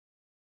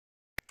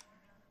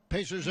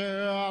Pacers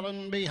are out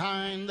and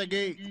behind the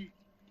gate.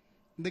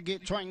 The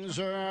gate swings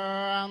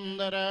around.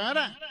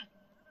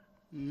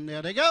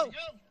 There they go.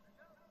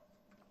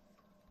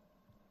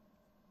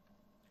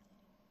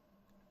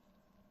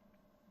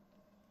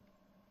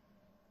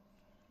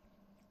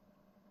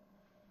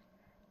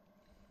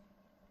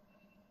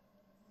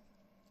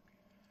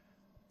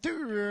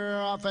 Too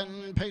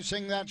often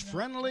pacing, that's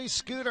Friendly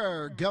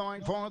Scooter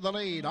going for the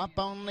lead. Up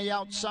on the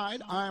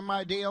outside, I'm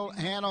Ideal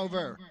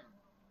Hanover.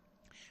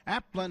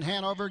 Applin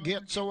Hanover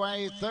gets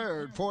away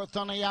third. Fourth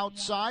on the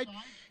outside.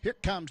 Here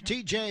comes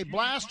TJ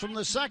Blast from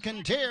the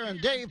second tier,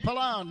 and Dave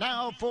Pallone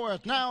now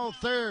fourth, now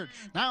third,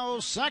 now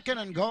second,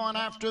 and going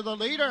after the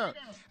leader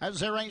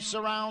as they race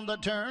around the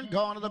turn,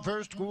 going to the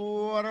first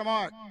quarter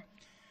mark.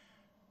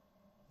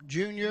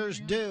 Juniors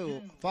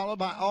do, followed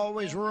by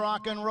Always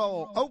Rock and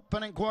Roll.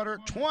 Opening quarter,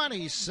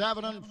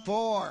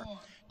 27-4.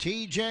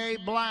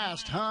 TJ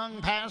Blast hung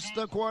past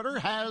the quarter,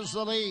 has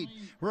the lead.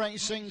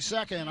 Racing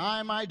second,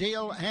 I'm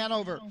Ideal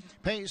Hanover.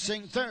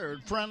 Pacing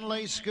third,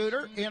 Friendly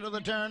Scooter. Into the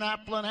turn,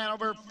 Applin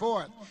Hanover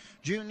fourth.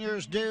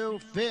 Juniors do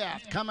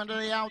fifth. Coming to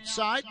the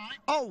outside,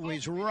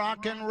 Always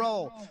Rock and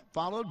Roll.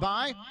 Followed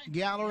by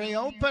Gallery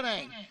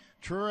Opening.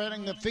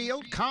 Treading the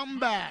field,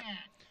 Comeback.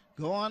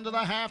 Going to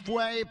the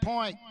halfway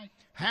point.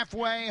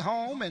 Halfway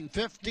home in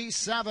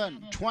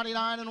 57,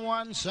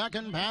 29-1,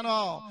 second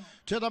panel.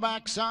 To the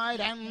backside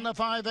and the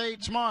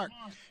 5/8 mark.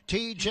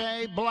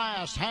 TJ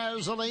Blast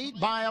has the lead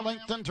by a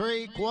length and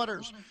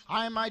 3/4.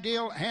 I'm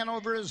Ideal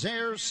Hanover is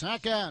here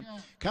second.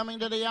 Coming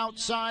to the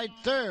outside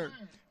third.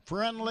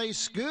 Friendly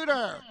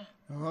Scooter.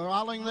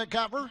 Rolling the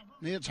cover,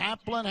 it's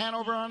Applin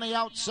Hanover on the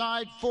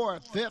outside,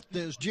 fourth. Fifth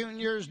is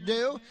Juniors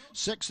Do.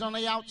 Sixth on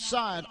the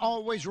outside,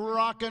 Always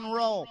Rock and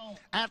Roll.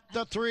 At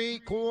the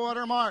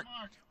 3/4 mark,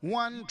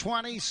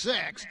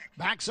 126,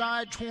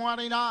 backside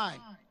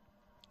 29.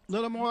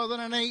 Little more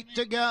than an 8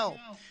 to go.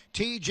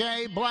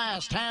 TJ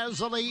Blast has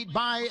the lead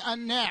by a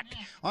neck.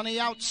 On the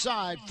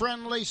outside,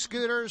 Friendly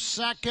Scooter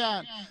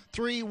second.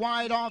 3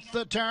 wide off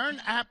the turn,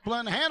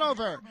 Applin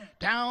Hanover.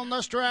 Down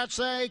the stretch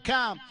they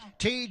come.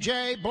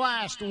 TJ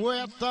Blast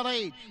with the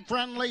lead.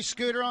 Friendly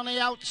Scooter on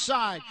the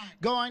outside.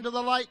 Going to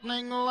the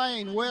lightning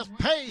lane with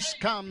pace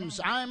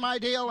comes I'm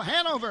Ideal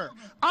Hanover.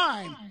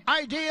 I'm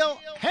Ideal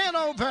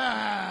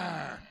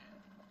Hanover.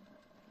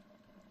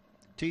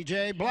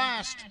 TJ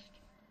Blast.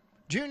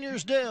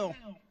 Juniors Do.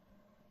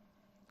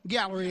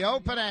 Gallery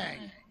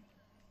Opening.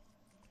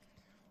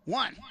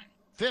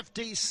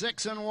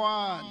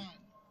 1:56-1.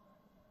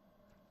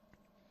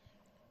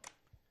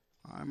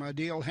 I'm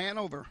Ideal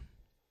Hanover.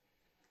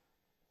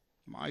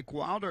 Mike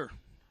Wilder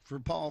for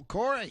Paul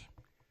Corey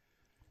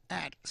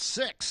at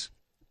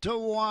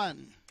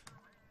 6-1.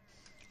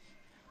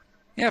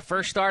 Yeah,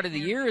 first start of the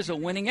year is a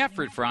winning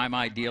effort for I'm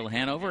Ideal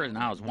Hanover, and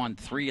now has won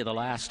 3 of the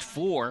last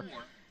 4.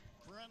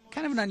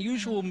 Kind of an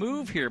unusual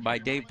move here by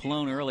Dave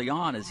Pallone early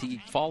on as he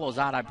follows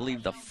out, I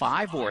believe, the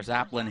 5-horse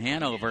Applin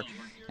Hanover,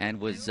 and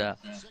was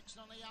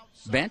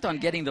bent on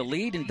getting the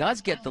lead and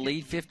does get the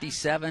lead,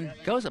 57.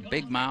 Goes a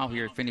big mile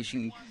here,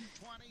 finishing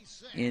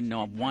in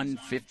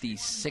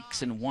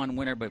 1:56-1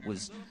 winner, but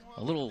was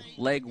a little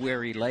leg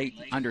weary late,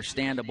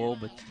 understandable,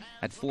 but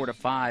at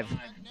 4-5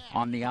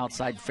 on the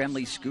outside.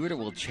 Friendly Scooter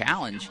will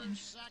challenge.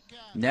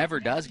 Never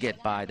does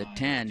get by the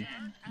 10,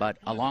 but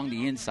along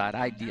the inside,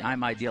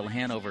 I'm Ideal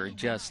Hanover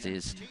just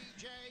is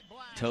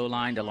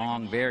toe-lined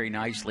along very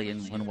nicely,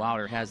 and when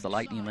Wilder has the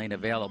lightning lane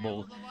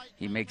available,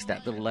 he makes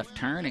that little left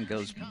turn and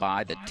goes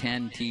by the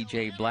 10,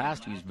 TJ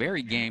Blast, who's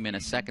very game in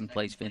a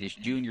second-place finish.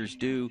 Juniors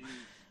Do.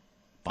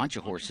 Bunch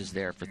of horses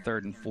there for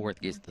third and fourth.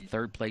 Gets the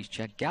third-place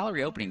check.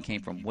 Gallery Opening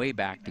came from way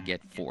back to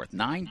get fourth.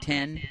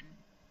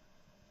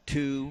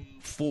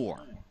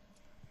 9-10-2-4.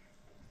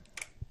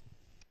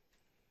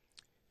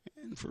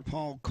 And for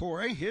Paul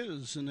Corey,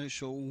 his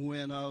initial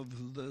win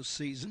of the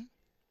season.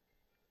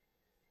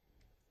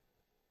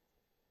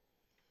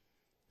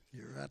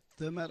 You're at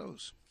the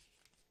Meadows.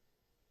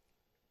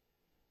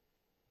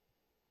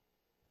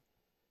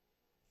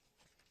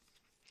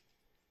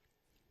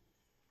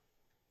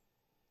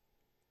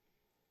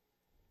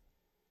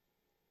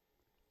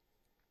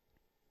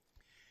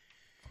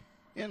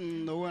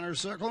 In the winner's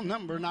circle,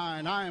 number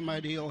 9, I'm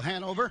Ideal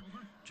Hanover.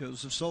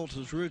 Joseph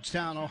Soltis,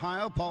 Rootstown,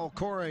 Ohio. Paul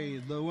Corey,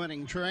 the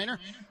winning trainer.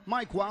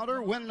 Mike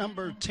Wilder, win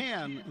number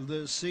 10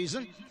 this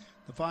season.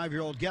 The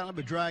 5-year-old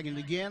Gallop Dragon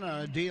again,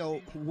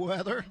 Ideal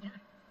Weather.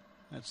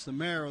 That's the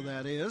mare,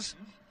 that is.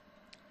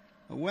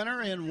 A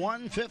winner in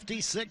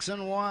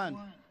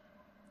 1:56-1.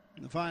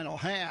 In the final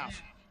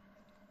half.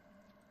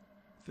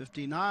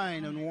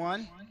 59-1.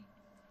 In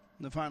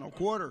the final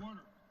quarter.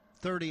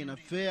 30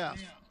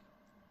 1/5.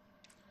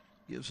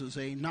 Gives us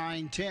a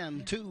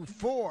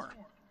 9-10-2-4.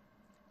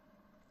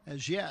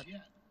 As yet,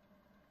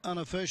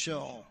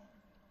 unofficial.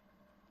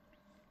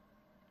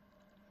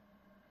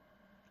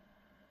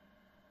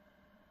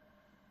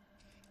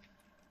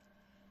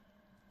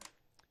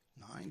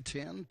 Nine,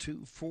 10,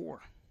 2,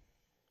 4.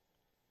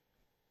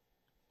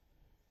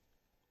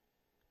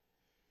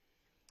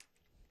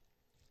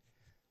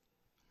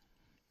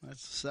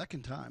 That's the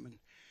second time in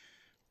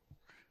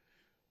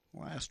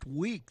last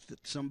week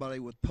that somebody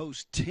with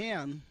post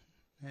 10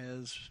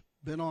 has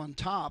been on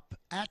top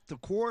at the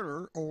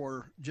quarter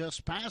or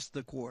just past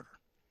the quarter.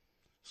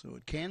 So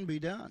it can be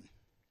done.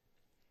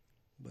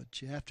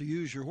 But you have to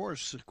use your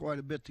horse quite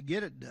a bit to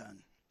get it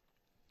done.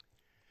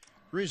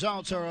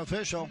 Results are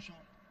official.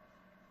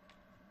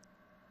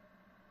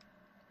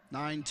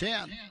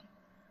 9-10,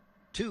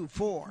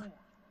 2-4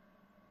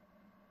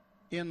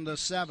 in the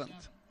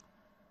 7th.